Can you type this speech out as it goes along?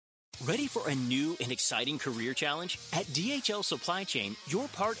Ready for a new and exciting career challenge? At DHL Supply Chain, you're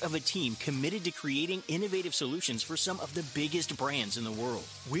part of a team committed to creating innovative solutions for some of the biggest brands in the world.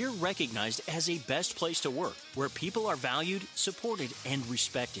 We're recognized as a best place to work, where people are valued, supported, and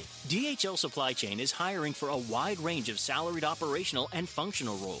respected. DHL Supply Chain is hiring for a wide range of salaried operational and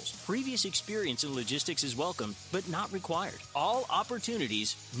functional roles. Previous experience in logistics is welcome, but not required. All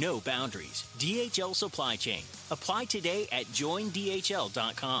opportunities, no boundaries. DHL Supply Chain. Apply today at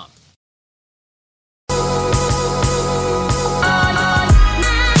joindhl.com.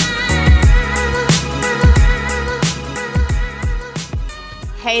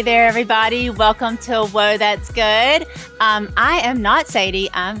 Hey there, everybody. Welcome to Whoa, That's Good. I am not Sadie.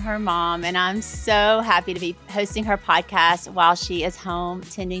 I'm her mom, and I'm so happy to be hosting her podcast while she is home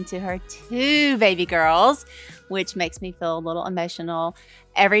tending to her 2 baby girls, which makes me feel a little emotional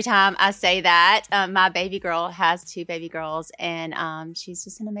every time I say that. My baby girl has 2 baby girls, and she's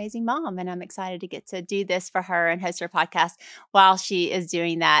just an amazing mom, and I'm excited to get to do this for her and host her podcast while she is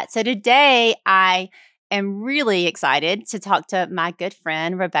doing that. So today, I am really excited to talk to my good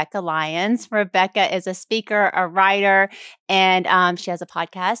friend, Rebekah Lyons. Rebekah is a speaker, a writer, and she has a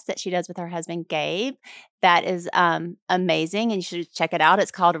podcast that she does with her husband, Gabe, that is amazing, and you should check it out.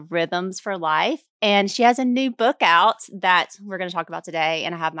 It's called Rhythms for Life, and she has a new book out that we're going to talk about today,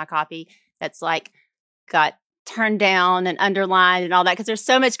 and I have my copy that's like got turned down and underlined and all that because there's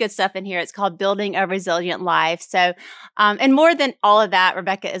so much good stuff in here. It's called Building a Resilient Life. So, and more than all of that,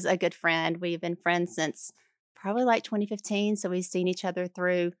 Rebekah is a good friend. We've been friends since probably like 2015. So we've seen each other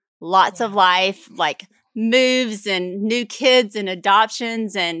through lots of life, like moves and new kids and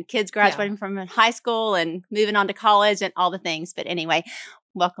adoptions and kids graduating from high school and moving on to college and all the things. But anyway,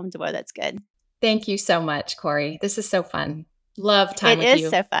 welcome to Whoa, That's Good. Thank you so much, Korie. This is so fun. Love time with you. It is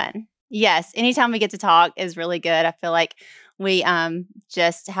so fun. Yes. Anytime we get to talk is really good. I feel like we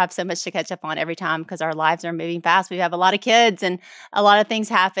just have so much to catch up on every time because our lives are moving fast. We have a lot of kids and a lot of things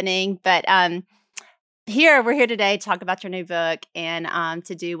happening. But we're here today to talk about your new book and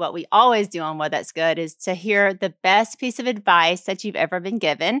to do what we always do on What That's Good is to hear the best piece of advice that you've ever been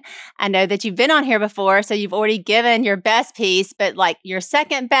given. I know that you've been on here before, so you've already given your best piece, but like your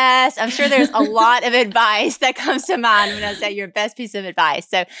second best, I'm sure there's a lot of advice that comes to mind when I say your best piece of advice.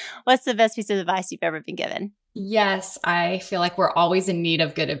 So what's the best piece of advice you've ever been given? Yes, I feel like we're always in need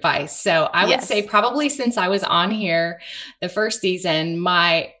of good advice. So I would say probably since I was on here the first season,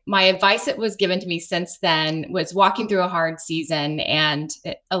 my advice that was given to me since then was walking through a hard season. And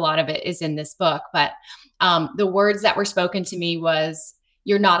a lot of it is in this book. But the words that were spoken to me was,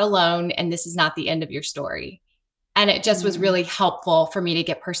 you're not alone and this is not the end of your story. And it just was really helpful for me to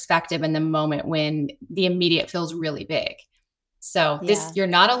get perspective in the moment when the immediate feels really big. So you're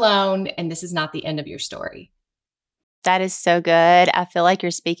not alone and this is not the end of your story. That is so good. I feel like you're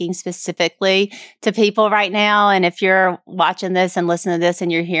speaking specifically to people right now. And if you're watching this and listening to this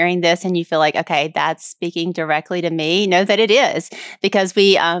and you're hearing this and you feel like, okay, that's speaking directly to me, know that it is because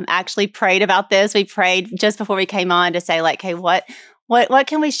we actually prayed about this. We prayed just before we came on to say like, hey, what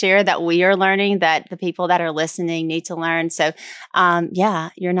can we share that we are learning that the people that are listening need to learn? So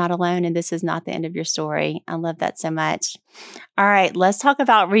you're not alone and this is not the end of your story. I love that so much. All right, let's talk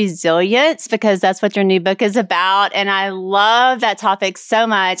about resilience because that's what your new book is about. And I love that topic so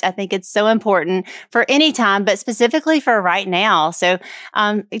much. I think it's so important for any time, but specifically for right now. So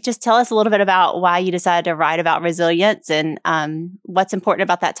just tell us a little bit about why you decided to write about resilience and what's important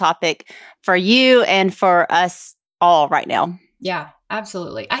about that topic for you and for us all right now. Yeah,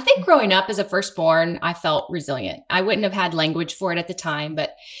 absolutely. I think growing up as a firstborn, I felt resilient. I wouldn't have had language for it at the time,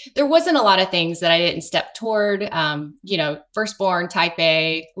 but there wasn't a lot of things that I didn't step toward. Firstborn, type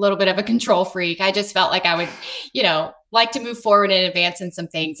A, a little bit of a control freak. I just felt like I would, like to move forward and advance in some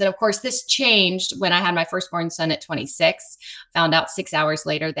things. And of course, this changed when I had my firstborn son at 26, found out 6 hours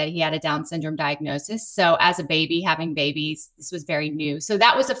later that he had a Down syndrome diagnosis. So as a baby, having babies, this was very new. So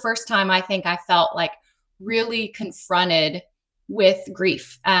that was the first time I think I felt like really confronted with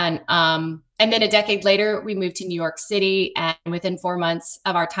grief. And then a decade later, we moved to New York City. And within 4 months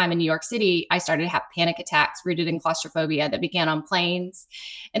of our time in New York City, I started to have panic attacks rooted in claustrophobia that began on planes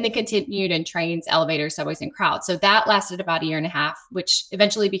and then continued in trains, elevators, subways, and crowds. So that lasted about a year and a half, which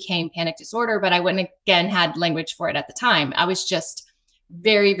eventually became panic disorder. But I wouldn't again had language for it at the time. I was just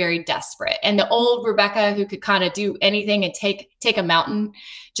very, very desperate. And the old Rebekah who could kind of do anything and take a mountain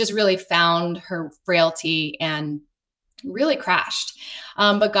just really found her frailty and really crashed.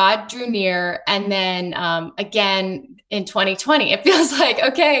 But God drew near. And then again, in 2020, it feels like,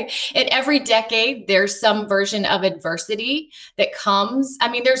 okay, in every decade, there's some version of adversity that comes. I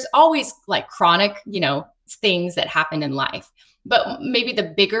mean, there's always like chronic, things that happen in life. But maybe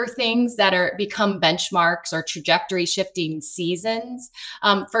the bigger things that are become benchmarks or trajectory shifting seasons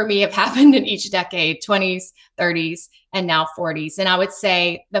for me have happened in each decade, 20s, 30s, and now 40s. And I would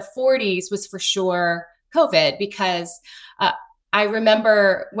say the 40s was for sure COVID, because I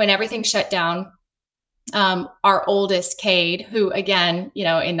remember when everything shut down, our oldest, Cade, who again,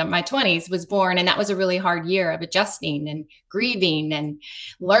 in my 20s was born. And that was a really hard year of adjusting and grieving and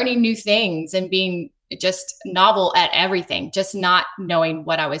learning new things and being just novel at everything, just not knowing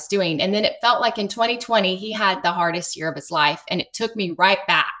what I was doing. And then it felt like in 2020, he had the hardest year of his life. And it took me right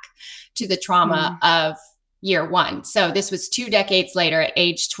back to the trauma of year one. So this was 2 decades later at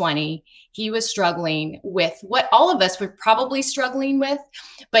age 20. He was struggling with what all of us were probably struggling with,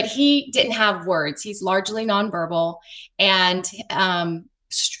 but he didn't have words. He's largely nonverbal, and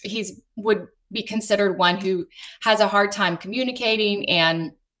would be considered one who has a hard time communicating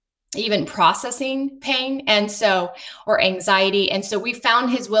and even processing pain or anxiety. And so we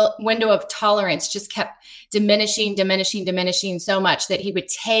found his window of tolerance just kept diminishing so much that he would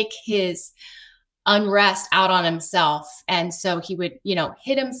take his unrest out on himself. And so he would,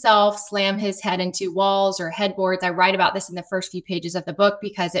 hit himself, slam his head into walls or headboards. I write about this in the first few pages of the book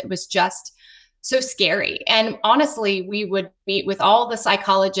because it was just so scary. And honestly, we would meet with all the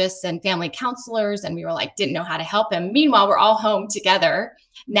psychologists and family counselors, and we were didn't know how to help him. Meanwhile, we're all home together,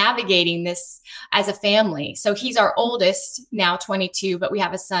 navigating this as a family. So he's our oldest, now 22, but we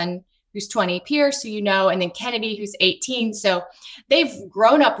have a son who's 20, Pierce, who and then Kennedy, who's 18. So they've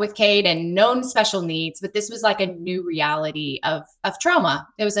grown up with Cade and known special needs, but this was a new reality of trauma.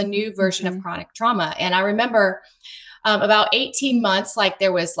 It was a new version of chronic trauma. And I remember about 18 months,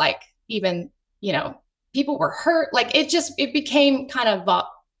 there was even, people were hurt. It became kind of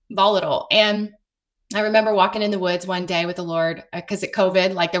volatile. And I remember walking in the woods one day with the Lord, because at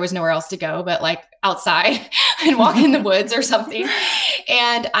COVID, there was nowhere else to go, but outside and walk in the woods or something.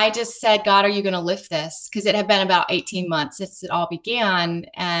 And I just said, God, are you going to lift this? Because it had been about 18 months since it all began.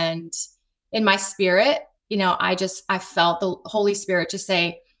 And in my spirit, I felt the Holy Spirit just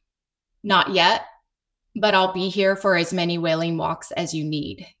say, not yet, but I'll be here for as many wailing walks as you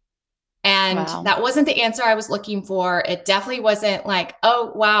need. And that wasn't the answer I was looking for. It definitely wasn't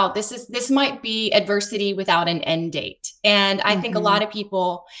oh, wow, this might be adversity without an end date. And I think a lot of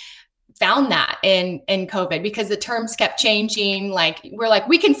people found that in COVID, because the terms kept changing. We're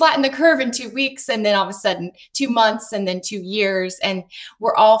we can flatten the curve in 2 weeks, and then all of a sudden 2 months, and then 2 years. And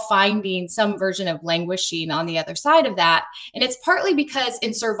we're all finding some version of languishing on the other side of that. And it's partly because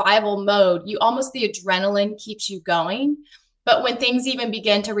in survival mode, the adrenaline keeps you going. But when things even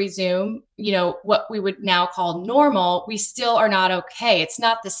begin to resume, what we would now call normal, we still are not okay. It's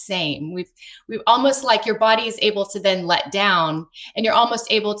not the same. We've almost your body is able to then let down, and you're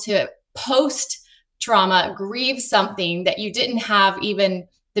almost able to post trauma grieve something that you didn't have even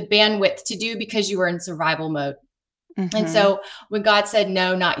the bandwidth to do because you were in survival mode. And so when God said,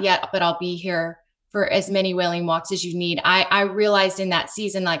 no, not yet, but I'll be here for as many wailing walks as you need, I realized in that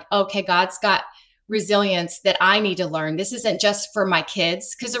season, okay, God's got resilience that I need to learn. This isn't just for my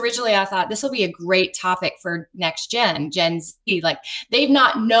kids, because originally I thought this will be a great topic for next Gen Z. They've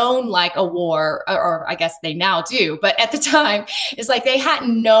not known a war, or I guess they now do, but at the time it's they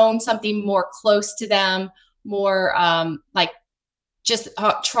hadn't known something more close to them, more just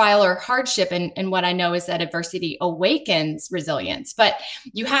trial or hardship. And what I know is that adversity awakens resilience, but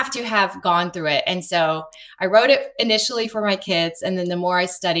you have to have gone through it. And so I wrote it initially for my kids. And then the more I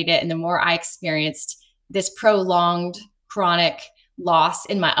studied it and the more I experienced this prolonged chronic loss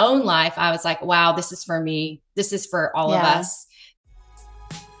in my own life, I was wow, this is for me. This is for all of us.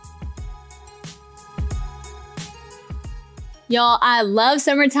 Y'all, I love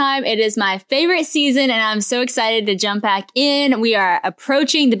summertime. It is my favorite season, and I'm so excited to jump back in. We are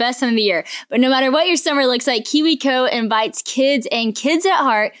approaching the best time of the year. But no matter what your summer looks like, KiwiCo invites kids and kids at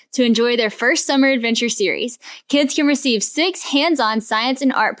heart to enjoy their first summer adventure series. Kids can receive 6 hands-on science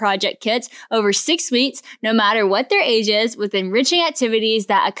and art project kits over 6 weeks, no matter what their age is, with enriching activities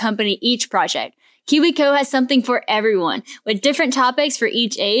that accompany each project. KiwiCo has something for everyone, with different topics for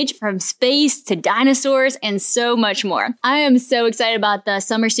each age, from space to dinosaurs and so much more. I am so excited about the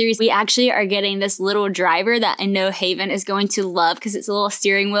summer series. We actually are getting this little driver that I know Haven is going to love, because it's a little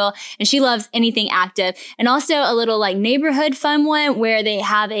steering wheel and she loves anything active. And also a little neighborhood fun one where they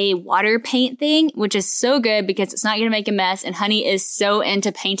have a water paint thing, which is so good because it's not going to make a mess. And Honey is so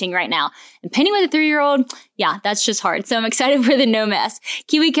into painting right now. And painting with a 3-year-old, yeah, that's just hard. So I'm excited for the no mess.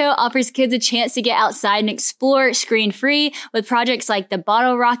 KiwiCo offers kids a chance to get outside and explore screen-free with projects like the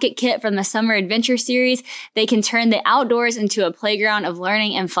Bottle Rocket Kit from the Summer Adventure Series. They can turn the outdoors into a playground of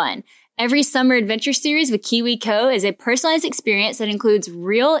learning and fun. Every summer adventure series with KiwiCo is a personalized experience that includes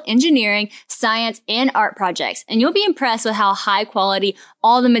real engineering, science, and art projects. And you'll be impressed with how high quality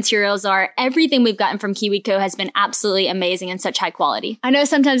all the materials are. Everything we've gotten from KiwiCo has been absolutely amazing and such high quality. I know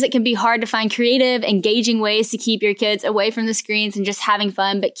sometimes it can be hard to find creative, engaging ways to keep your kids away from the screens and just having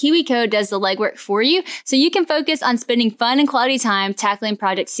fun, but KiwiCo does the legwork for you so you can focus on spending fun and quality time tackling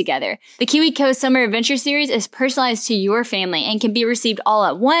projects together. The KiwiCo Summer Adventure Series is personalized to your family and can be received all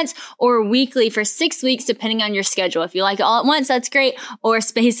at once or weekly for 6 weeks, depending on your schedule. If you like it all at once, that's great, or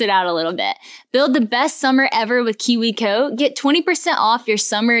space it out a little bit. Build the best summer ever with KiwiCo. Get 20% off your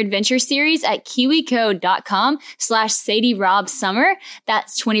summer adventure series at kiwico.com/SadieRobSummer.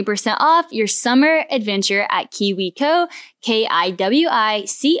 That's 20% off your summer adventure at KiwiCo,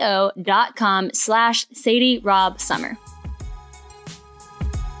 KIWICO.com/SadieRobSummer.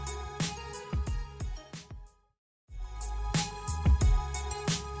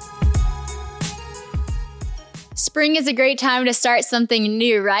 Spring is a great time to start something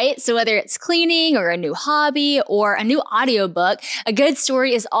new, right? So whether it's cleaning or a new hobby or a new audiobook, a good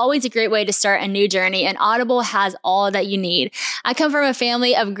story is always a great way to start a new journey, and Audible has all that you need. I come from a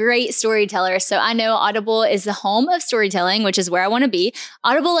family of great storytellers, so I know Audible is the home of storytelling, which is where I want to be.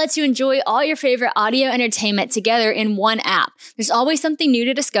 Audible lets you enjoy all your favorite audio entertainment together in one app. There's always something new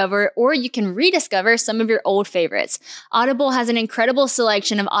to discover, or you can rediscover some of your old favorites. Audible has an incredible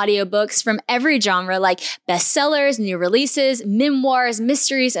selection of audiobooks from every genre, like bestsellers, new releases, memoirs,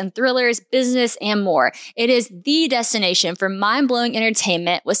 mysteries and thrillers, business, and more. It is the destination for mind-blowing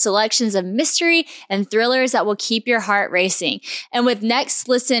entertainment with selections of mystery and thrillers that will keep your heart racing. And with next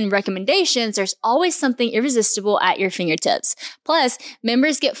listen recommendations, there's always something irresistible at your fingertips. Plus,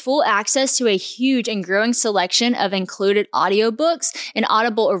 members get full access to a huge and growing selection of included audiobooks and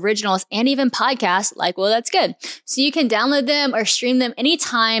Audible originals and even podcasts like Well, That's Good. So you can download them or stream them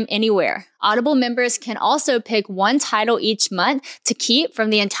anytime, anywhere. Audible members can also pick one title each month to keep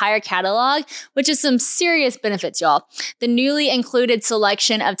from the entire catalog, which is some serious benefits, y'all. The newly included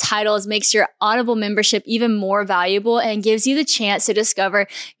selection of titles makes your Audible membership even more valuable and gives you the chance to discover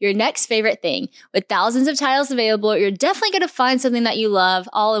your next favorite thing. With thousands of titles available, you're definitely going to find something that you love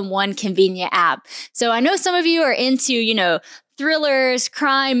all in one convenient app. So I know some of you are into, thrillers,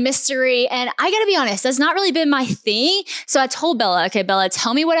 crime, mystery, and I gotta be honest, that's not really been my thing. So I told Bella, okay, Bella,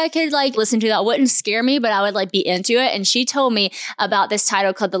 tell me what I could listen to that wouldn't scare me, but I would be into it. And she told me about this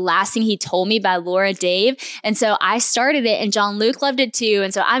title called The Last Thing He Told Me by Laura Dave. And so I started it, and John Luke loved it too.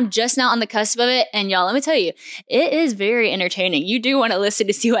 And so I'm just now on the cusp of it. And y'all, let me tell you, it is very entertaining. You do want to listen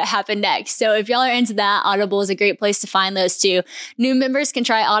to see what happened next. So if y'all are into that, Audible is a great place to find those too. New members can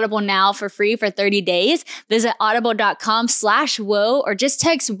try Audible now for free for 30 days. Visit audible.com/WOA or just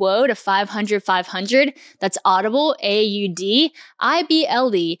text WOA to 500-500. That's Audible,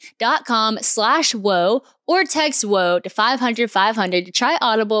 AUDIBLE.com/WOA or text WOA to 500-500 to try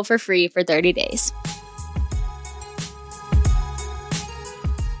Audible for free for 30 days.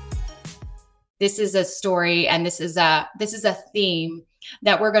 This is a story and this is a theme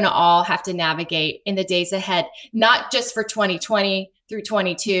that we're going to all have to navigate in the days ahead, not just for 2020 through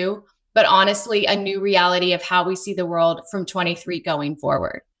 22, but honestly, a new reality of how we see the world from 23 going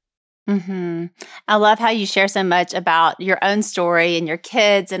forward. Mm-hmm. I love how you share so much about your own story and your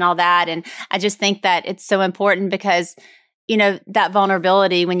kids and all that. And I just think that it's so important because, that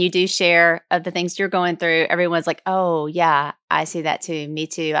vulnerability, when you do share of the things you're going through, everyone's like, oh, yeah, I see that too. Me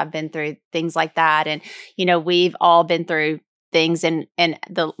too. I've been through things like that. And, we've all been through things, and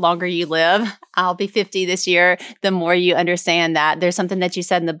the longer you live, I'll be 50 this year, the more you understand that. There's something that you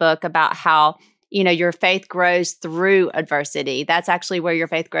said in the book about how, your faith grows through adversity. That's actually where your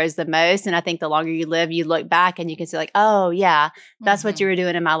faith grows the most. And I think the longer you live, you look back and you can see oh yeah, that's what you were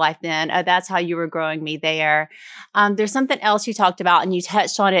doing in my life then. Oh, that's how you were growing me there. There's something else you talked about, and you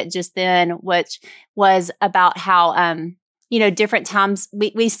touched on it just then, which was about how, different times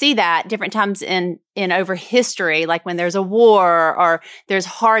we see that different times in over history, like when there's a war or there's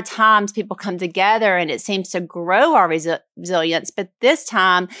hard times, people come together and it seems to grow our resilience. But this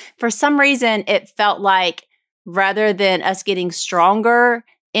time, for some reason, it felt like rather than us getting stronger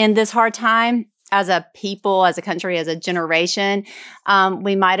in this hard time as a people, as a country, as a generation,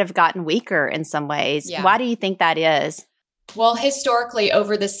 we might have gotten weaker in some ways. Yeah. Why do you think that is? Well, historically,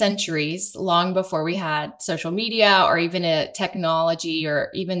 over the centuries, long before we had social media or even a technology or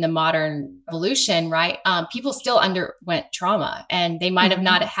even the modern revolution, right? People still underwent trauma, and they might have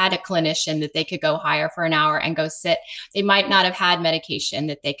not had a clinician that they could go hire for an hour and go sit. They might not have had medication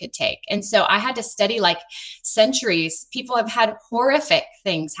that they could take. And so I had to study centuries. People have had horrific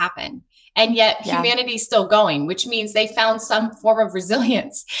things happen. And yet Yeah. humanity's still going, which means they found some form of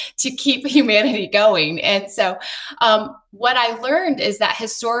resilience to keep humanity going. And so what I learned is that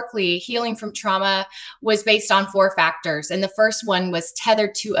historically, healing from trauma was based on 4 factors. And the first one was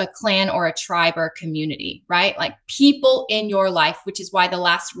tethered to a clan or a tribe or a community, right? Like people in your life, which is why the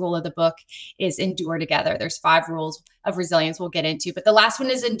last rule of the book is endure together. There's 5 rules of resilience we'll get into, but the last one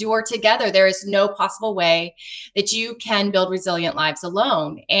is endure together. There is no possible way that you can build resilient lives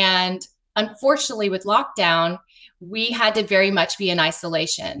alone. And unfortunately, with lockdown, we had to very much be in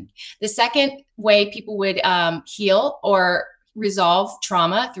isolation. The second way people would heal or resolve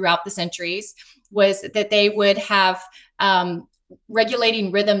trauma throughout the centuries was that they would have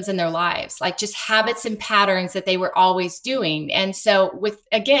regulating rhythms in their lives, like just habits and patterns that they were always doing. And so with,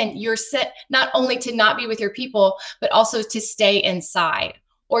 again, you're set not only to not be with your people, but also to stay inside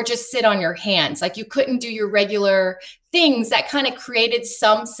or just sit on your hands. Like you couldn't do your regular things that kind of created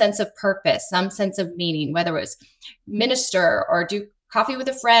some sense of purpose, some sense of meaning, whether it was minister or do coffee with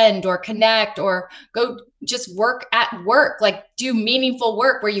a friend or connect or go just work at work, like do meaningful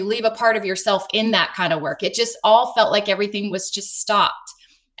work where you leave a part of yourself in that kind of work. It just all felt like everything was just stopped.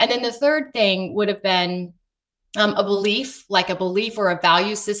 And then the third thing would have been a belief, like a belief or a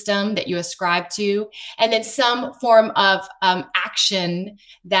value system that you ascribe to, and then some form of action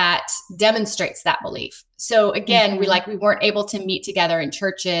that demonstrates that belief. So again, we weren't able to meet together in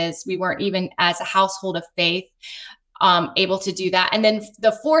churches. We weren't even as a household of faith able to do that. And then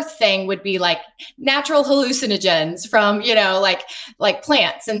the fourth thing would be like natural hallucinogens from, like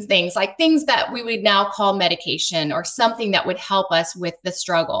plants and things that we would now call medication or something that would help us with the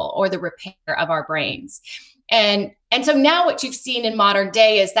struggle or the repair of our brains. And so now what you've seen in modern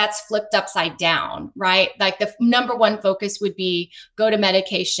day is that's flipped upside down, right? Like the number one focus would be go to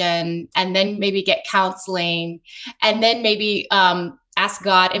medication and then maybe get counseling and then maybe ask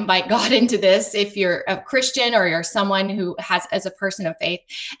God, invite God into this if you're a Christian or you're someone who has as a person of faith.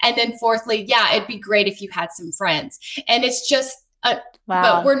 And then fourthly, it'd be great if you had some friends. And it's just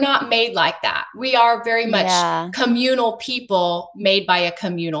but we're not made like that. We are very much communal people made by a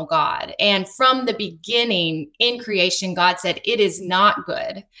communal God. And from the beginning in creation, God said, it is not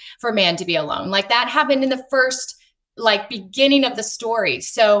good for man to be alone. Like that happened in the first beginning of the story.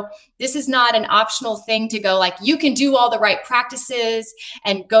 So this is not an optional thing to go you can do all the right practices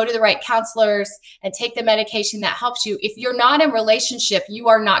and go to the right counselors and take the medication that helps you. If you're not in relationship, you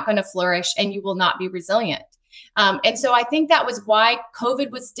are not going to flourish and you will not be resilient. And so I think that was why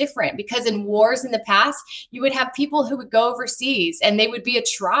COVID was different, because in wars in the past, you would have people who would go overseas and they would be a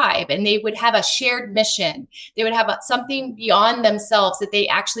tribe and they would have a shared mission. They would have something beyond themselves that they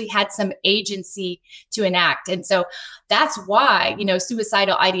actually had some agency to enact. And so that's why,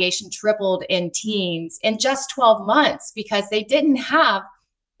 suicidal ideation tripled in teens in just 12 months, because they didn't have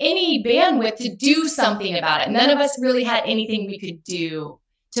any bandwidth to do something about it. None of us really had anything we could do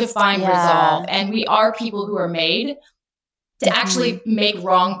to find resolve. And we are people who are made to actually make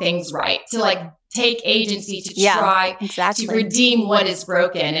wrong things right, to take agency to try to redeem what is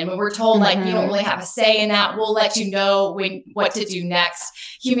broken. And when we're told you don't really have a say in that, we'll let you know what to do next.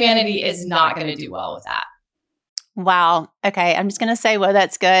 Humanity is not going to do well with that. Wow. Okay. I'm just going to say, well,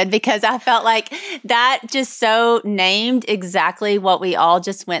 that's good, because I felt like that just so named exactly what we all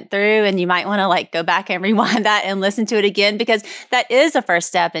just went through. And you might want to go back and rewind that and listen to it again, because that is a first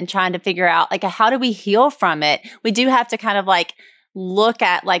step in trying to figure out how do we heal from it? We do have to kind of look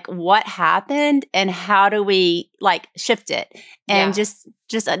at what happened and how do we shift it, and just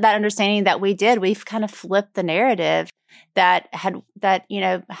that understanding that we've kind of flipped the narrative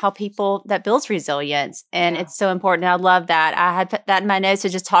how people that builds resilience. And it's so important. And I love that. I had put that in my notes to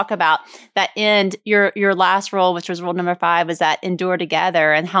just talk about that end. Your last rule, which was rule number 5, was that endure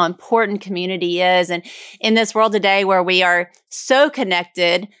together, and how important community is. And in this world today where we are so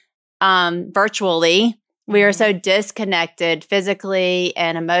connected virtually, we are so disconnected physically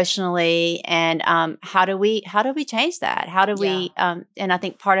and emotionally. And how do we change that? How do we? And I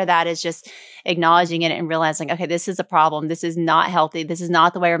think part of that is just acknowledging it and realizing, okay, this is a problem. This is not healthy. This is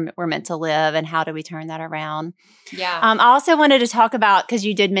not the way we're meant to live. And how do we turn that around? Yeah. I also wanted to talk about, because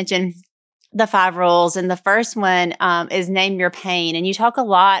you did mention the 5 rules. And the first one is name your pain. And you talk a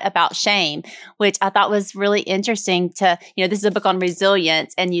lot about shame, which I thought was really interesting this is a book on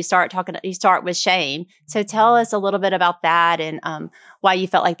resilience, and you start with shame. So tell us a little bit about that and why you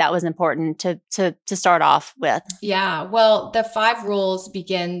felt like that was important to start off with. Yeah. Well, the 5 rules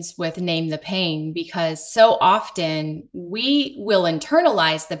begins with name the pain, because so often we will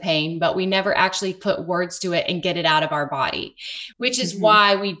internalize the pain, but we never actually put words to it and get it out of our body, which is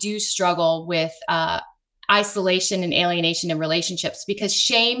why we do struggle with isolation and alienation in relationships, because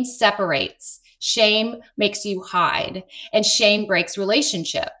shame separates. Shame makes you hide, and shame breaks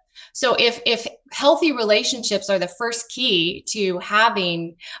relationship. So if healthy relationships are the first key to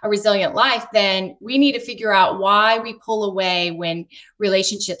having a resilient life, then we need to figure out why we pull away when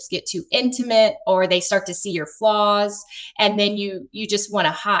relationships get too intimate or they start to see your flaws, and then you just want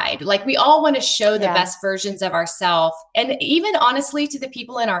to hide. Like, we all want to show the best versions of ourselves, and even honestly to the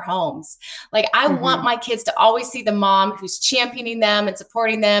people in our homes. Like, I want my kids to always see the mom who's championing them and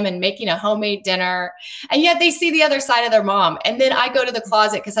supporting them and making a homemade dinner, and yet they see the other side of their mom. And then I go to the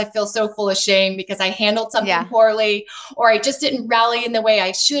closet because I feel so full of shame because I handled something poorly, or I just didn't rally in the way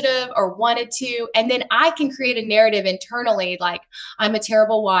I should have or wanted to. And then I can create a narrative internally, like I'm a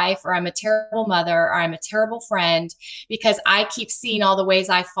terrible wife, or I'm a terrible mother, or I'm a terrible friend, because I keep seeing all the ways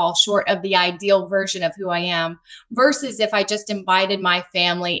I fall short of the ideal version of who I am, versus if I just invited my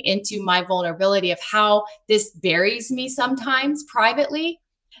family into my vulnerability of how this buries me sometimes privately,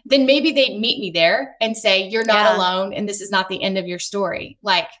 then maybe they'd meet me there and say, you're not alone, and this is not the end of your story.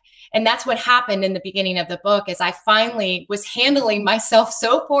 Like, and that's what happened in the beginning of the book, is I finally was handling myself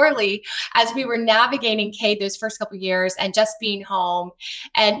so poorly as we were navigating Cade those first couple of years and just being home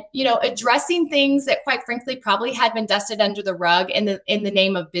and, you know, addressing things that quite frankly probably had been dusted under the rug in the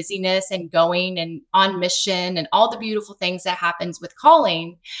name of busyness and going and on mission and all the beautiful things that happens with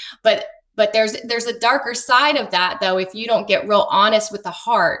calling. But there's a darker side of that, though, if you don't get real honest with the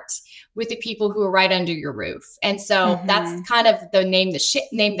heart, with the people who are right under your roof. And so that's kind of the name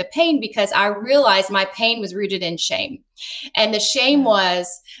the pain, because I realized my pain was rooted in shame. And the shame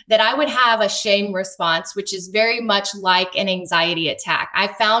was that I would have a shame response, which is very much like an anxiety attack. I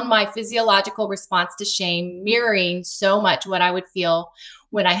found my physiological response to shame mirroring so much what I would feel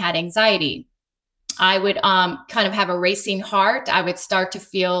when I had anxiety. I would kind of have a racing heart. I would start to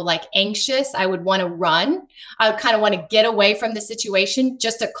feel like anxious. I would want to run. I would kind of want to get away from the situation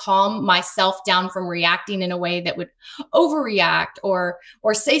just to calm myself down from reacting in a way that would overreact or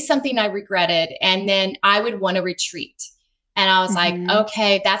say something I regretted. And then I would want to retreat. And I was like,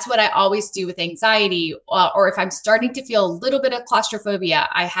 okay, that's what I always do with anxiety. Or if I'm starting to feel a little bit of claustrophobia,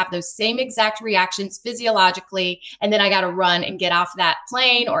 I have those same exact reactions physiologically. And then I got to run and get off that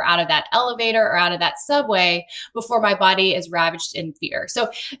plane or out of that elevator or out of that subway before my body is ravaged in fear. So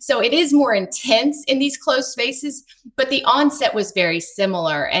it is more intense in these closed spaces, but the onset was very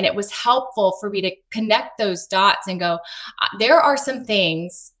similar. And it was helpful for me to connect those dots and go, there are some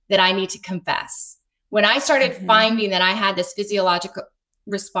things that I need to confess. When I started finding that I had this physiological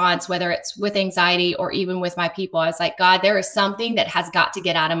response, whether it's with anxiety or even with my people, I was like, God, there is something that has got to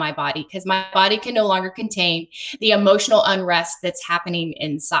get out of my body, because my body can no longer contain the emotional unrest that's happening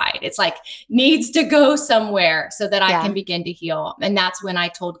inside. It's like needs to go somewhere so that I can begin to heal. And that's when I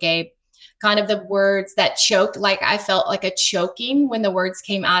told Gabe kind of the words that choked, like I felt like a choking when the words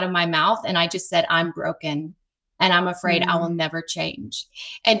came out of my mouth. And I just said, I'm broken and I'm afraid I will never change.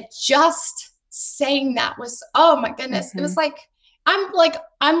 And just saying that was, oh my goodness. It was like, I'm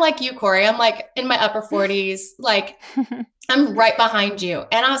like you, Korie. I'm like in my upper 40s, like I'm right behind you.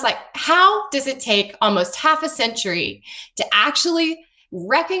 And I was like, how does it take almost half a century to actually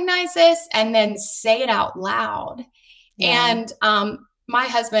recognize this and then say it out loud? Yeah. And, my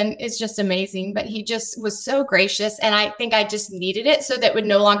husband is just amazing, but he just was so gracious. And I think I just needed it so that would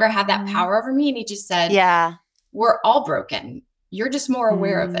no longer have that power over me. And he just said, we're all broken. You're just more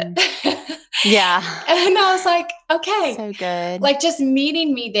aware of it. Yeah. And I was like, okay. So good. Like just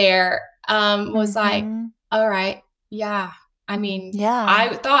meeting me there was like, all right. Yeah. I mean,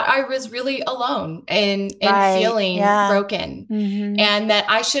 I thought I was really alone and feeling broken and that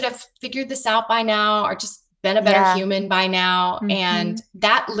I should have figured this out by now or just been a better human by now. And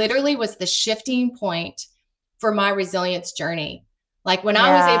that literally was the shifting point for my resilience journey. Like when I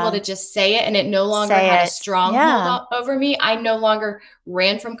was able to just say it and it no longer had a stronghold over me, I no longer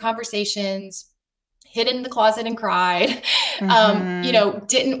ran from conversations, hid in the closet and cried,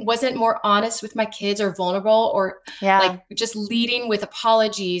 wasn't more honest with my kids or vulnerable or like just leading with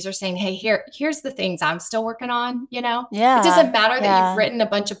apologies or saying, hey, here's the things I'm still working on, It doesn't matter that you've written a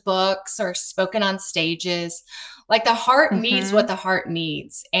bunch of books or spoken on stages. Like the heart needs what the heart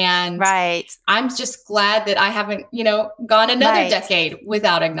needs. And I'm just glad that I haven't, gone another decade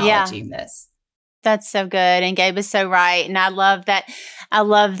without acknowledging this. That's so good. And Gabe is so right. And I love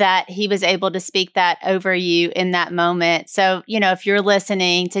that he was able to speak that over you in that moment. So, if you're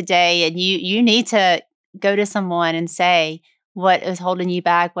listening today and you need to go to someone and say what is holding you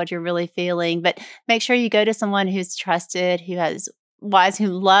back, what you're really feeling, but make sure you go to someone who's trusted, who has wise who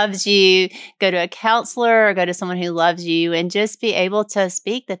loves you, go to a counselor or go to someone who loves you, and just be able to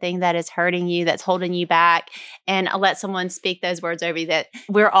speak the thing that is hurting you, that's holding you back, and let someone speak those words over you, that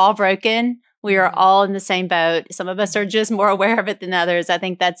we're all broken. We are all in the same boat. Some of us are just more aware of it than others. I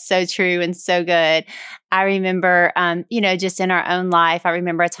think that's so true and so good. I remember, just in our own life, I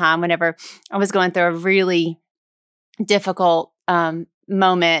remember a time whenever I was going through a really difficult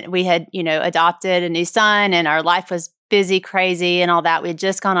moment. We had, adopted a new son, and our life was busy, crazy, and all that. We had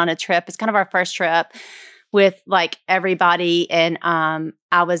just gone on a trip. It's kind of our first trip with like everybody. And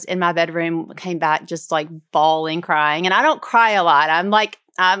I was in my bedroom, came back just like bawling, crying. And I don't cry a lot. I'm like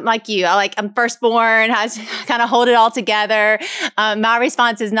you. I'm firstborn. I kind of hold it all together. My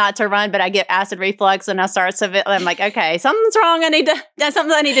response is not to run, but I get acid reflux when I start. So I'm like, okay, something's wrong. That's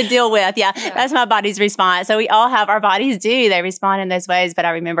something I need to deal with. Yeah, that's my body's response. So we all have, our bodies they respond in those ways. But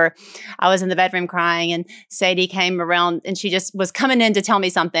I remember I was in the bedroom crying, and Sadie came around, and she just was coming in to tell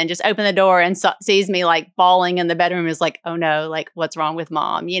me something, just opened the door and sees me like bawling in the bedroom, is like, oh no, like what's wrong with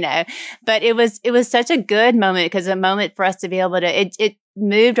mom, But it was such a good moment, because a moment for us to be able to, it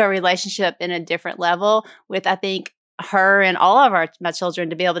moved our relationship in a different level with, I think, her and all of my children,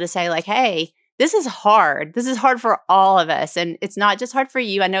 to be able to say like, hey, this is hard. This is hard for all of us. And it's not just hard for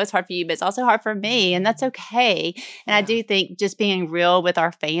you. I know it's hard for you, but it's also hard for me. And that's okay. And I do think just being real with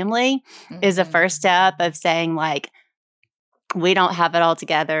our family is a first step of saying like, we don't have it all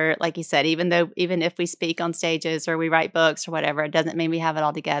together. Like you said, even if we speak on stages or we write books or whatever, it doesn't mean we have it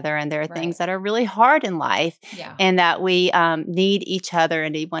all together. And there are things that are really hard in life, and that we need each other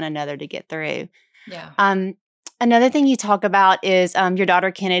and need one another to get through. Yeah. Another thing you talk about is your daughter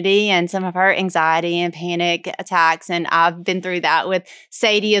Kennedy and some of her anxiety and panic attacks. And I've been through that with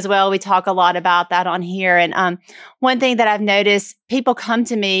Sadie as well. We talk a lot about that on here. And one thing that I've noticed, people come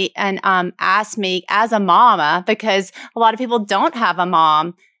to me and ask me as a mama, because a lot of people don't have a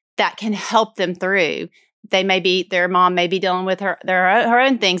mom that can help them through. Their mom may be dealing with her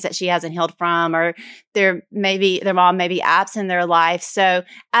own things that she hasn't healed from, or their mom may be absent in their life. So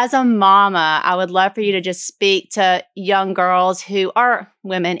as a mama, I would love for you to just speak to young girls who are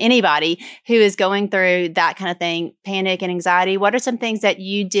women, anybody who is going through that kind of thing, panic and anxiety. What are some things that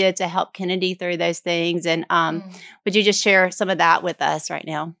you did to help Kennedy through those things? And would you just share some of that with us right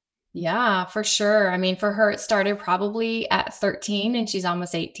now? Yeah, for sure. I mean, for her, it started probably at 13 and she's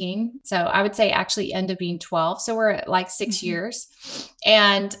almost 18. So I would say actually end up being 12. So we're at like 6 years.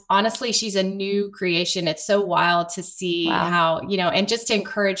 And honestly, she's a new creation. It's so wild to see how, and just to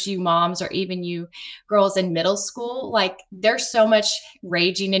encourage you moms, or even you girls in middle school, like there's so much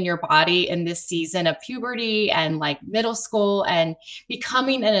raging in your body in this season of puberty and like middle school and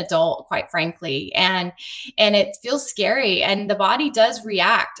becoming an adult, quite frankly. And it feels scary, and the body does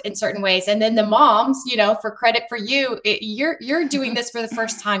react in certain ways. And then the moms, for credit for you, you're doing this for the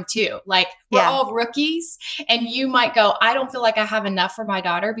first time too. Like we're all rookies, and you might go, I don't feel like I have enough for my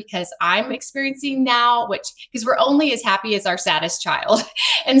daughter because I'm experiencing now, because we're only as happy as our saddest child.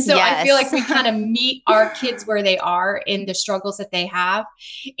 And so I feel like we kind of meet our kids where they are in the struggles that they have.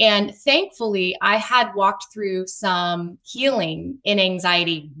 And thankfully, I had walked through some healing in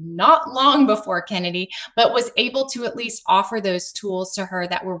anxiety not long before Kennedy, but was able to at least offer those tools to her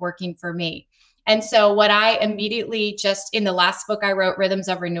that were working for me. And so what I immediately, just in the last book I wrote, Rhythms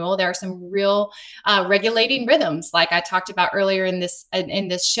of Renewal, there are some real regulating rhythms, like I talked about earlier in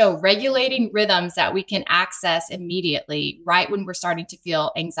this show, regulating rhythms that we can access immediately right when we're starting to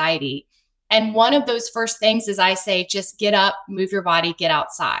feel anxiety. And one of those first things is I say, just get up, move your body, get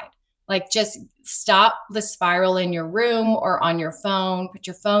outside. Like just stop the spiral in your room or on your phone, put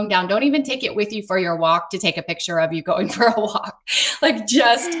your phone down. Don't even take it with you for your walk to take a picture of you going for a walk. Like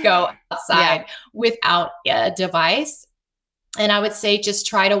just go outside without a device. And I would say just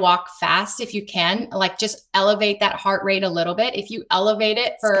try to walk fast if you can, like just elevate that heart rate a little bit. If you elevate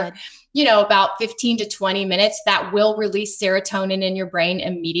it for, about 15 to 20 minutes, that will release serotonin in your brain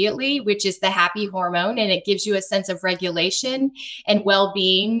immediately, which is the happy hormone. And it gives you a sense of regulation and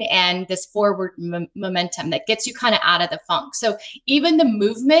well-being and this forward momentum that gets you kind of out of the funk. So even the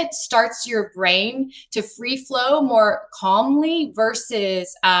movement starts your brain to free flow more calmly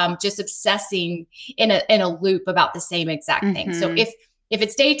versus just obsessing in a loop about the same exact thing. So if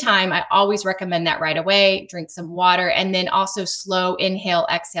it's daytime, I always recommend that right away. Drink some water, and then also slow inhale,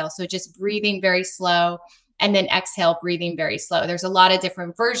 exhale. So just breathing very slow, and then exhale, breathing very slow. There's a lot of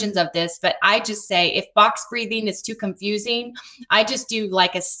different versions of this, but I just say if box breathing is too confusing, I just do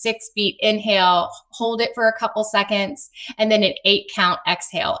like a 6-beat inhale, hold it for a couple seconds, and then an 8-count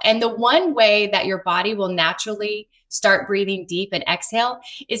exhale. And the one way that your body will naturally start breathing deep and exhale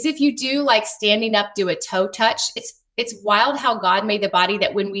is if you do like standing up, do a toe touch. it's wild how God made the body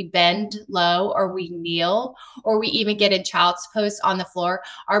that when we bend low or we kneel or we even get in child's pose on the floor,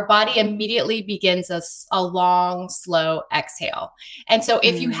 our body immediately begins a long, slow exhale. And so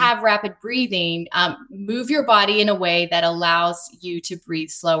if you have rapid breathing, move your body in a way that allows you to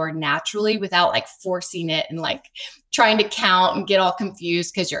breathe slower naturally without like forcing it and like trying to count and get all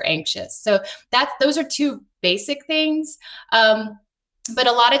confused because you're anxious. So those are two basic things. But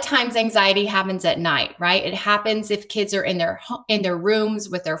a lot of times anxiety happens at night, right? It happens if kids are in their rooms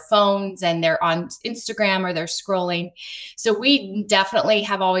with their phones and they're on Instagram or they're scrolling. So we definitely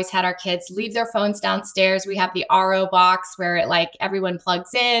have always had our kids leave their phones downstairs. We have the RO box where it like everyone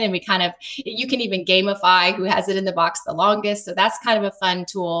plugs in, and you can even gamify who has it in the box the longest. So that's kind of a fun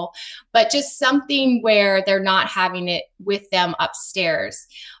tool, but just something where they're not having it with them upstairs.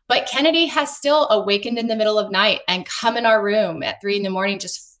 But Kennedy has still awakened in the middle of night and come in our room at 3 a.m,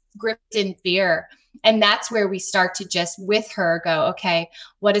 just gripped in fear. And that's where we start to just with her go, okay,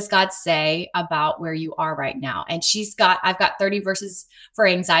 what does God say about where you are right now? And I've got 30 verses for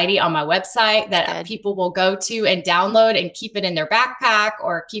anxiety on my website that people will go to and download and keep it in their backpack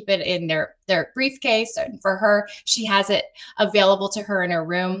or keep it in their briefcase. And for her, she has it available to her in her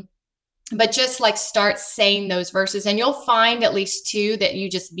room. But just like start saying those verses, and you'll find at least 2 that you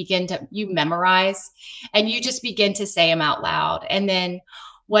just you memorize, and you just begin to say them out loud. And then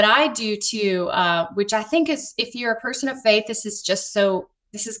what I do too, which I think is, if you're a person of faith, this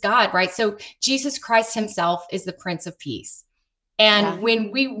is God, right? So Jesus Christ himself is the Prince of Peace. And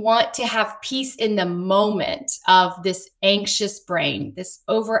when we want to have peace in the moment of this anxious brain, this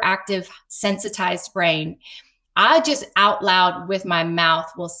overactive, sensitized brain, I just out loud with my mouth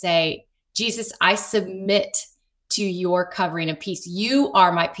will say, Jesus, I submit to your covering of peace. You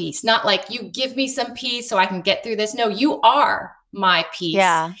are my peace. Not like you give me some peace so I can get through this. No, you are my peace.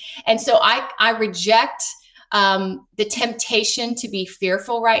 Yeah. And so I reject the temptation to be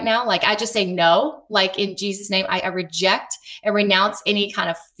fearful right now. Like I just say no, like in Jesus' name, I reject and renounce any kind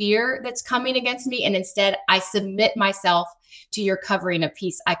of fear that's coming against me. And instead I submit myself to your covering of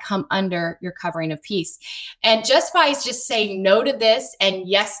peace. I come under your covering of peace. And just by just saying no to this and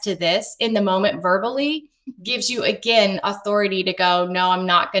yes to this in the moment verbally gives you, again, authority to go, no, I'm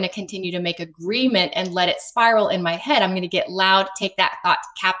not going to continue to make agreement and let it spiral in my head. I'm going to get loud, take that thought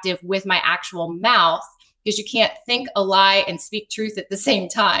captive with my actual mouth, because you can't think a lie and speak truth at the same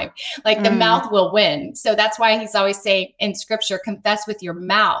time. Like the mouth will win. So that's why he's always saying in scripture, confess with your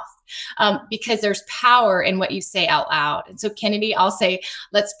mouth. Because there's power in what you say out loud. And so Kennedy, I'll say,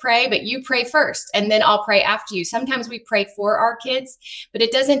 let's pray, but you pray first, and then I'll pray after you. Sometimes we pray for our kids, but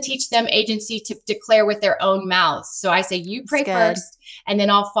it doesn't teach them agency to declare with their own mouths. So I say, you pray first, and then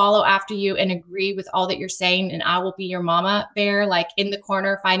I'll follow after you and agree with all that you're saying. And I will be your mama bear, like in the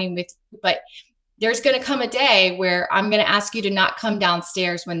corner fighting with you. But there's going to come a day where I'm going to ask you to not come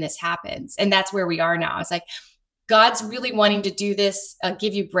downstairs when this happens. And that's where we are now. It's like, God's really wanting to do this,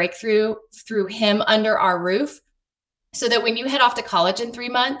 give you breakthrough through him under our roof, so that when you head off to college in 3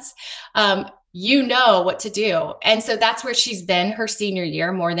 months, you know what to do. And so that's where she's been her senior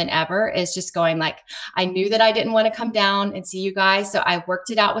year more than ever, is just going like, I knew that I didn't want to come down and see you guys. So I worked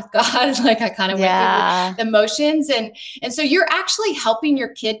it out with God. Like I kind of went through the motions. And so you're actually helping your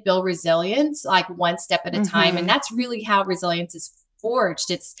kid build resilience, like one step at a time. And that's really how resilience is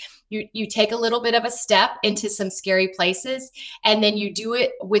forged. It's you take a little bit of a step into some scary places, and then you do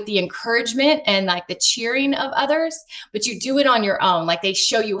it with the encouragement and like the cheering of others, but you do it on your own. Like they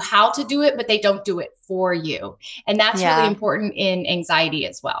show you how to do it, but they don't do it for you. And that's really important in anxiety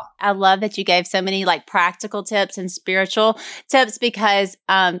as well. I love that you gave so many like practical tips and spiritual tips, because,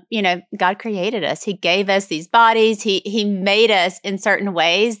 God created us. He gave us these bodies. He made us in certain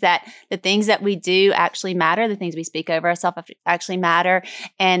ways that the things that we do actually matter. The things we speak over ourselves actually matter.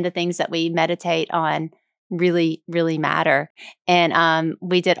 And the things that we meditate on really, really matter. And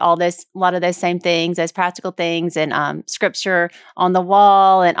we did a lot of those same things, those practical things, and scripture on the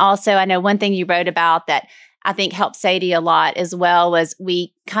wall. And also, I know one thing you wrote about that I think helped Sadie a lot as well was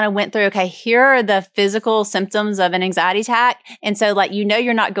we kind of went through, okay, here are the physical symptoms of an anxiety attack. And so like,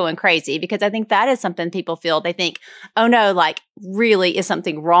 you're not going crazy, because I think that is something people feel. They think, oh no, like really is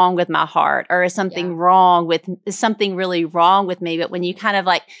something wrong with my heart, or is something is something really wrong with me? But when you kind of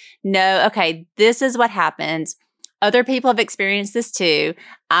like, no, okay, this is what happens. Other people have experienced this too.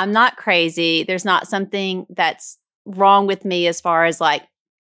 I'm not crazy. There's not something that's wrong with me as far as like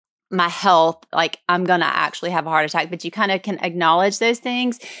my health, like I'm going to actually have a heart attack, but you kind of can acknowledge those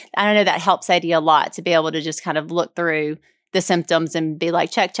things. I don't know, that helps Sadie a lot to be able to just kind of look through the symptoms and be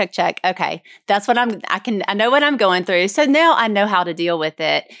like, check, check, check. Okay, that's what I know what I'm going through. So now I know how to deal with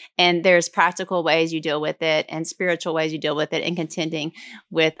it. And there's practical ways you deal with it and spiritual ways you deal with it and contending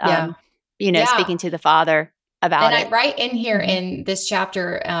with, speaking to the Father about and it. I write in here in this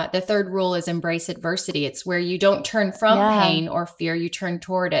chapter, the third rule is embrace adversity. It's where you don't turn from pain or fear, you turn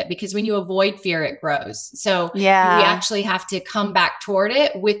toward it, because when you avoid fear, it grows. So we actually have to come back toward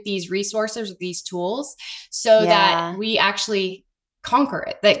it with these resources, these tools, so that we actually conquer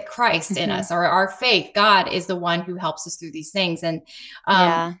it, that Christ in us, or our faith, God is the one who helps us through these things. And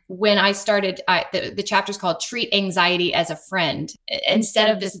when I started, the chapter is called Treat Anxiety as a Friend. Instead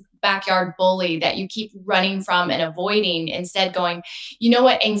of this backyard bully that you keep running from and avoiding, instead going, you know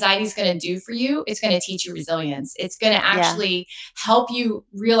what anxiety is going to do for you? It's going to teach you resilience. It's going to actually help you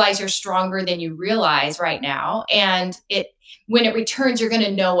realize you're stronger than you realize right now. And when it returns, you're going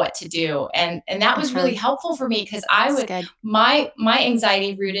to know what to do. And that was really helpful for me, because my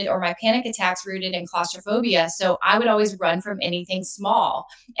anxiety rooted, or my panic attacks rooted in claustrophobia. So I would always run from anything small.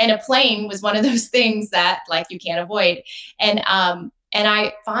 And a plane was one of those things that like you can't avoid. And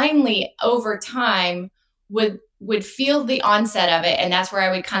I finally, over time, would feel the onset of it. And that's where I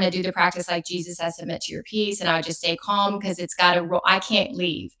would kind of do the practice like Jesus says, submit to your peace. And I would just stay calm, because it's got to roll. I can't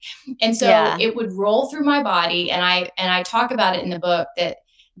leave. And so it would roll through my body. And I talk about it in the book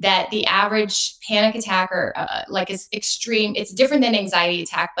that the average panic attack is extreme. It's different than anxiety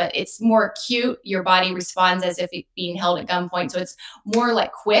attack, but it's more acute. Your body responds as if it's being held at gunpoint. So it's more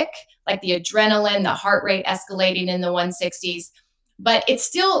like quick, like the adrenaline, the heart rate escalating in the 160s. But it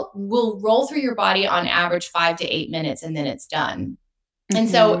still will roll through your body on average 5 to 8 minutes, and then it's done. And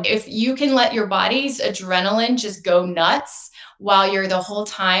so if you can let your body's adrenaline just go nuts while you're the whole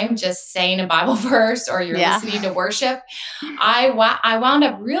time just saying a Bible verse, or you're listening to worship, I wound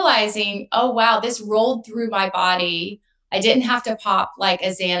up realizing, oh, wow, this rolled through my body. I didn't have to pop like a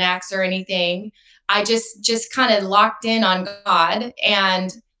Xanax or anything. I just kind of locked in on God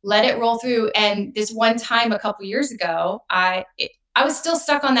and let it roll through. And this one time a couple years ago, I was still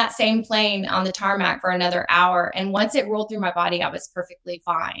stuck on that same plane on the tarmac for another hour. And once it rolled through my body, I was perfectly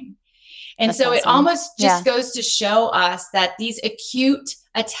fine. And That's so awesome. It almost just goes to show us that these acute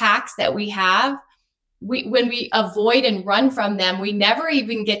attacks that we have, when we avoid and run from them, we never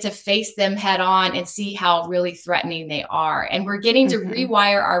even get to face them head on and see how really threatening they are. And we're getting to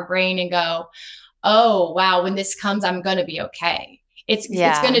rewire our brain and go, oh, wow, when this comes, I'm going to be okay. It's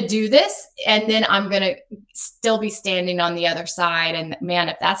going to do this, and then I'm going to still be standing on the other side. And man,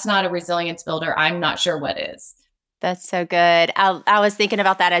 if that's not a resilience builder, I'm not sure what is. That's so good. I was thinking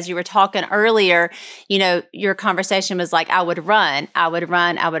about that as you were talking earlier. Your conversation was like, I would run.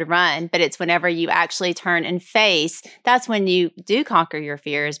 But it's whenever you actually turn and face, that's when you do conquer your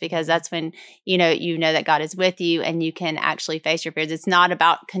fears, because that's when, you know that God is with you and you can actually face your fears. It's not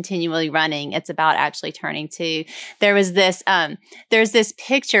about continually running. It's about actually turning to. There's this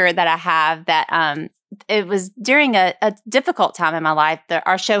picture that I have that, it was during a difficult time in my life.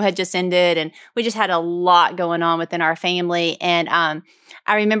 Our show had just ended, and we just had a lot going on within our family. And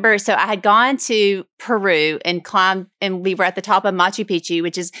I remember, so I had gone to Peru and climbed, and we were at the top of Machu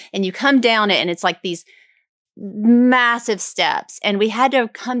Picchu, and you come down it, and it's like these massive steps. And we had to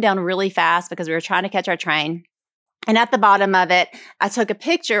come down really fast because we were trying to catch our train. And at the bottom of it, I took a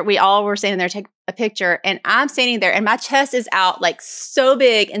picture. We all were standing there to take a picture, and I'm standing there and my chest is out like so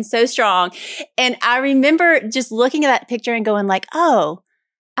big and so strong. And I remember just looking at that picture and going like, oh,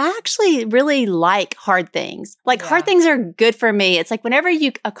 I actually really like hard things. Like hard things are good for me. It's like whenever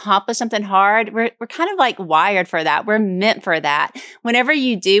you accomplish something hard, we're kind of like wired for that. We're meant for that. Whenever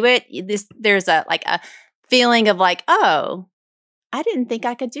you do it, there's a feeling of like, oh, I didn't think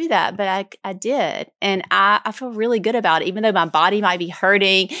I could do that, but I did. And I feel really good about it, even though my body might be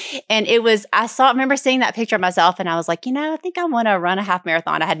hurting. And I remember seeing that picture of myself, and I was like, I think I want to run a half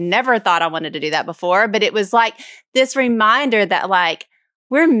marathon. I had never thought I wanted to do that before, but it was like this reminder that like,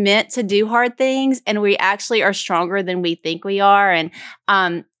 we're meant to do hard things, and we actually are stronger than we think we are. And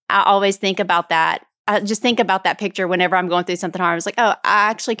I always think about that. I just think about that picture whenever I'm going through something hard. I was like, oh, I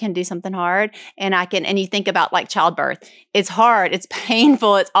actually can do something hard. And you think about like childbirth. It's hard. It's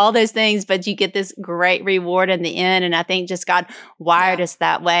painful. It's all those things, but you get this great reward in the end. And I think just God wired us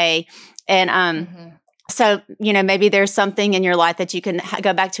that way. And, so, maybe there's something in your life that you can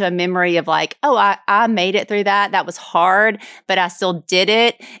go back to a memory of like, oh, I made it through that. That was hard, but I still did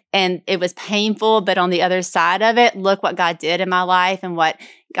it. And it was painful. But on the other side of it, look what God did in my life and what,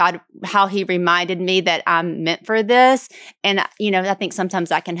 God, how he reminded me that I'm meant for this. And, I think sometimes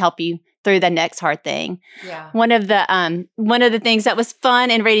that can help you through the next hard thing. Yeah. One of the things that was fun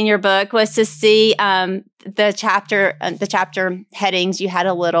in reading your book was to see the chapter headings. You had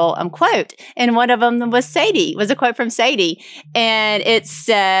a little quote, and one of them was a quote from Sadie. And it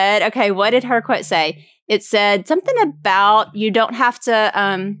said, okay, what did her quote say? It said something about you don't have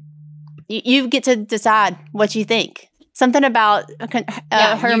to, you get to decide what you think. Something about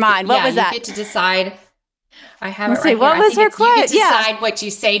her mind. What was that? You get to decide. I have Let's it right see, what here. was her quote? You get to decide what you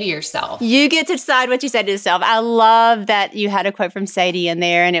say to yourself. You get to decide what you say to yourself. I love that you had a quote from Sadie in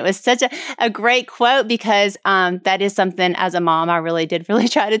there. And it was such a great quote because that is something as a mom I really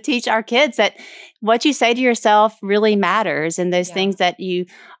try to teach our kids, that what you say to yourself really matters. And those things that you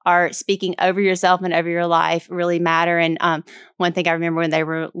are speaking over yourself and over your life really matter. And one thing I remember when they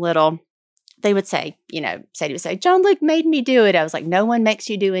were little, they would say, Sadie would say, John Luke made me do it. I was like, no one makes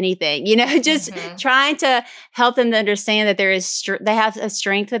you do anything, just trying to help them to understand that they have a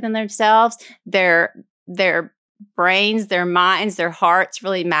strength within themselves. Their brains, their minds, their hearts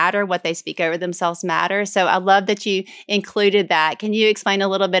really matter. What they speak over themselves matter. So I love that you included that. Can you explain a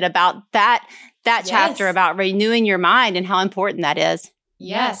little bit about that chapter about renewing your mind and how important that is?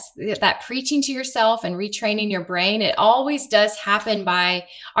 Yes, that preaching to yourself and retraining your brain, it always does happen by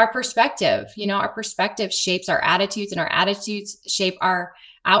our perspective. Our perspective shapes our attitudes, and our attitudes shape our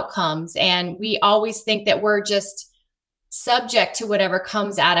outcomes. And we always think that we're just subject to whatever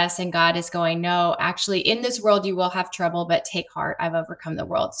comes at us, and God is going, no, actually in this world you will have trouble, but take heart, I've overcome the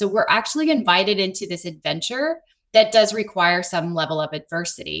world. So we're actually invited into this adventure that does require some level of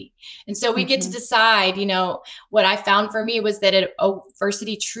adversity. And so we get to decide, what I found for me was that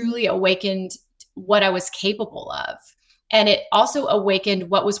adversity truly awakened what I was capable of. And it also awakened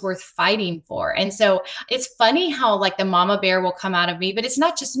what was worth fighting for. And so it's funny how like the mama bear will come out of me, but it's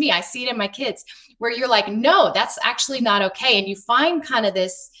not just me. I see it in my kids where you're like, no, that's actually not okay. And you find kind of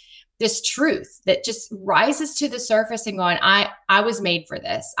this truth that just rises to the surface and going, I was made for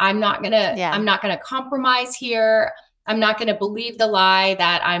this. I'm not going to compromise here. I'm not going to believe the lie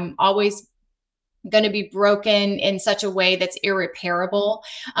that I'm always going to be broken in such a way that's irreparable.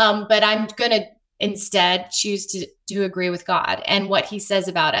 But I'm going to instead choose to agree with God and what he says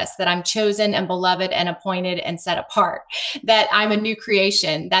about us, that I'm chosen and beloved and appointed and set apart, that I'm a new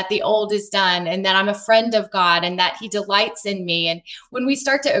creation, that the old is done, and that I'm a friend of God, and that he delights in me. And when we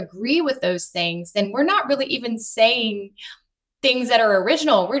start to agree with those things, then we're not really even saying things that are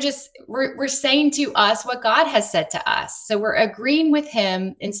original. We're saying to us what God has said to us. So we're agreeing with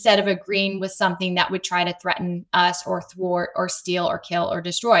him instead of agreeing with something that would try to threaten us or thwart or steal or kill or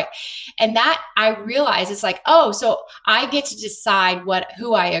destroy. And that I realize it's like, oh, so I get to decide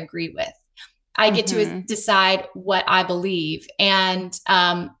who I agree with. I get to decide what I believe. And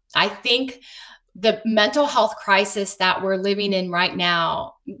I think the mental health crisis that we're living in right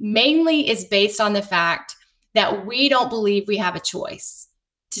now mainly is based on the fact that we don't believe we have a choice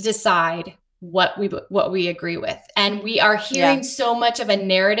to decide what we agree with. And we are hearing so much of a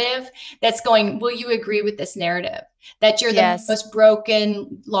narrative that's going, will you agree with this narrative? That you're the most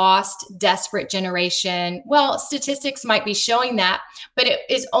broken, lost, desperate generation. Well, statistics might be showing that, but it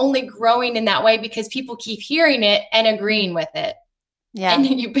is only growing in that way because people keep hearing it and agreeing with it. Yeah. And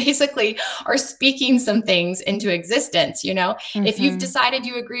you basically are speaking some things into existence, If you've decided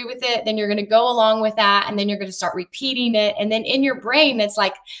you agree with it, then you're going to go along with that. And then you're going to start repeating it. And then in your brain, it's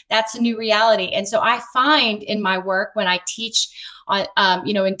like, that's a new reality. And so I find in my work, when I teach on,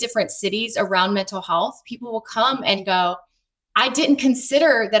 in different cities around mental health, people will come and go, I didn't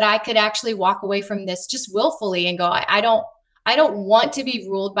consider that I could actually walk away from this just willfully and go, I don't want to be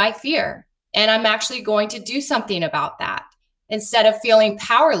ruled by fear. And I'm actually going to do something about that. Instead of feeling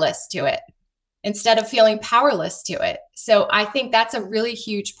powerless to it. So I think that's a really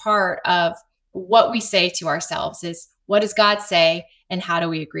huge part of what we say to ourselves is, what does God say? And how do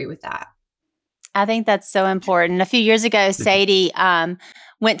we agree with that? I think that's so important. A few years ago, Sadie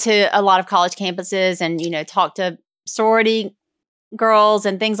went to a lot of college campuses and, talked to sorority girls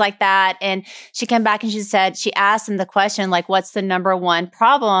and things like that. And she came back and she asked them the question, like, what's the number one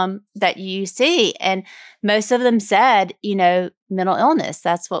problem that you see? And most of them said, mental illness.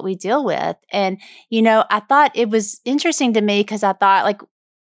 That's what we deal with. And, I thought it was interesting to me because I thought like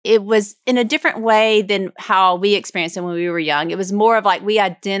it was in a different way than how we experienced it when we were young. It was more of like we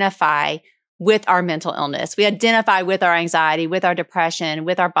identify with our mental illness. We identify with our anxiety, with our depression,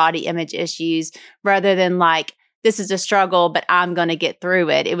 with our body image issues, rather than like, this is a struggle, but I'm going to get through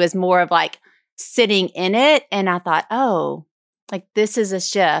it. It was more of like sitting in it. And I thought, oh, like this is a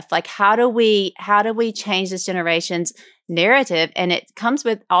shift. Like, how do we change this generation's narrative. And it comes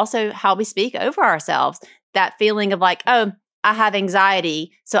with also how we speak over ourselves, that feeling of like, oh, I have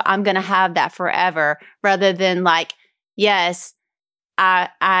anxiety, so I'm going to have that forever, rather than like, yes,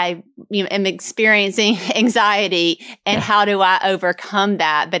 I am experiencing anxiety, and how do I overcome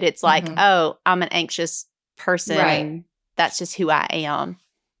that? But it's like, oh, I'm an anxious person. Right. And that's just who I am.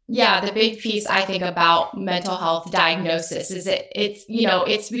 Yeah, the big piece I think about mental health diagnosis is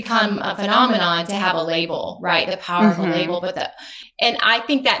it's become a phenomenon to have a label, right? The power of a label, and I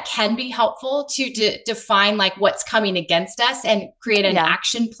think that can be helpful to define like what's coming against us and create an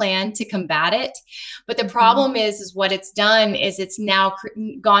action plan to combat it. But the problem is what it's done is it's now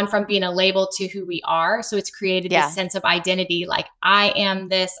gone from being a label to who we are. So it's created this sense of identity, like I am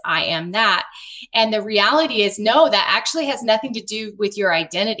this, I am that. And the reality is, no, that actually has nothing to do with your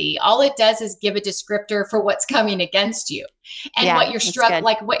identity. All it does is give a descriptor for what's coming against you and what you're struggling,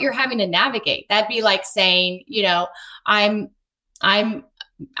 like what you're having to navigate. That'd be like saying,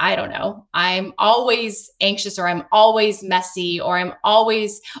 I don't know, I'm always anxious, or I'm always messy, or I'm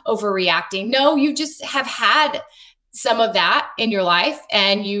always overreacting. No, you just have had some of that in your life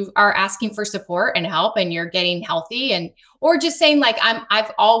and you are asking for support and help and you're getting healthy, or just saying like,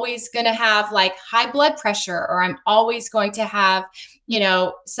 I've always going to have like high blood pressure, or I'm always going to have,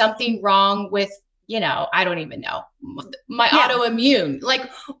 something wrong with, I don't even know, my autoimmune. Like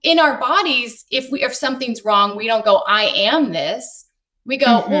in our bodies, if something's wrong, we don't go, I am this. We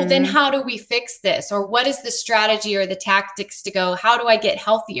go, well, then how do we fix this? Or what is the strategy or the tactics to go, how do I get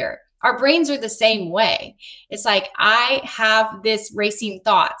healthier? Our brains are the same way. It's like, I have this racing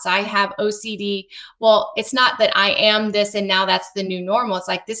thoughts. I have OCD. Well, it's not that I am this and now that's the new normal. It's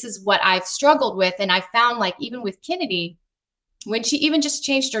like, this is what I've struggled with. And I found like, even with Kennedy, when she even just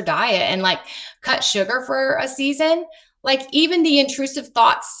changed her diet and like cut sugar for a season, like even the intrusive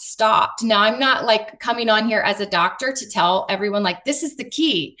thoughts stopped. Now, I'm not like coming on here as a doctor to tell everyone like this is the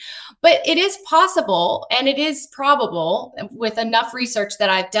key, but it is possible, and it is probable with enough research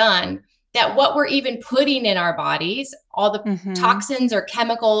that I've done, that what we're even putting in our bodies, all the toxins or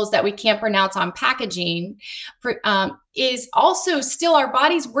chemicals that we can't pronounce on packaging, is also still our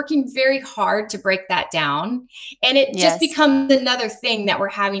body's working very hard to break that down. And it just becomes another thing that we're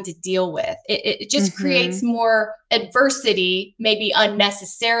having to deal with. It just creates more adversity, maybe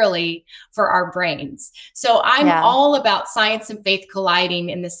unnecessarily, for our brains. So I'm all about science and faith colliding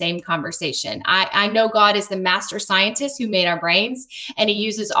in the same conversation. I know God is the master scientist who made our brains, and he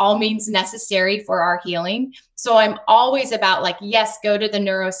uses all means necessary for our healing. So I'm always about like, yes, go to the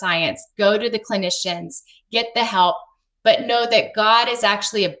neuroscience, go to the clinicians, get the help, but know that God is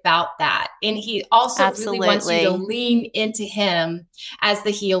actually about that. And he also really wants you to lean into him as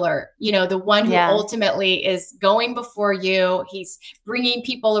the healer, the one who ultimately is going before you. He's bringing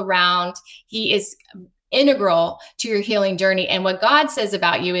people around. He is integral to your healing journey. And what God says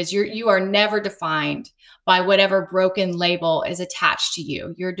about you is you are never defined by whatever broken label is attached to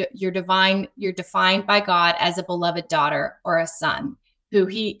you. You're divine. You're defined by God as a beloved daughter or a son who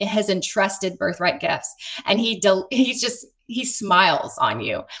he has entrusted birthright gifts. And he smiles on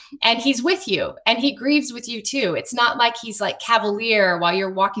you, and he's with you, and he grieves with you too. It's not like he's like cavalier while you're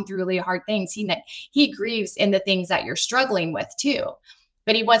walking through really hard things. He grieves in the things that you're struggling with too,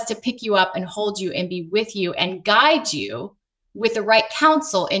 but he wants to pick you up and hold you and be with you and guide you with the right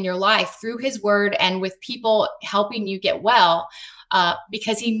counsel in your life through his word and with people helping you get well,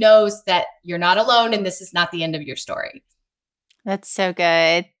 because he knows that you're not alone and this is not the end of your story. That's so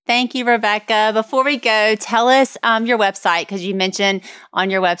good. Thank you, Rebekah. Before we go, tell us your website, because you mentioned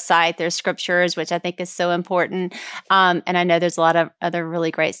on your website there's scriptures, which I think is so important. And I know there's a lot of other really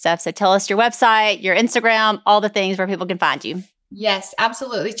great stuff. So tell us your website, your Instagram, all the things where people can find you. Yes,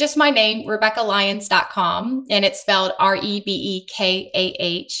 absolutely. Just my name, RebekahLyons.com, and it's spelled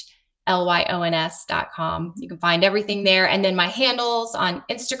RebekahLyons.com. You can find everything there. And then my handles on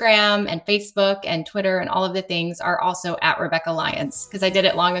Instagram and Facebook and Twitter and all of the things are also at Rebekah Lyons, because I did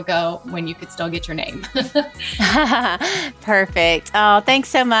it long ago when you could still get your name. Perfect. Oh, thanks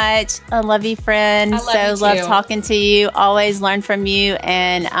so much. I love you, friend. Love talking to you. Always learn from you,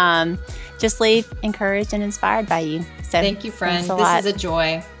 and just leave encouraged and inspired by you. So thank you, friend. This is a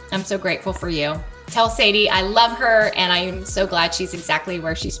joy. I'm so grateful for you. Tell Sadie I love her, and I am so glad she's exactly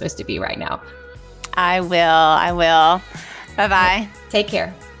where she's supposed to be right now. I will. Bye-bye. Take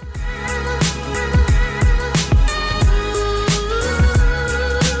care.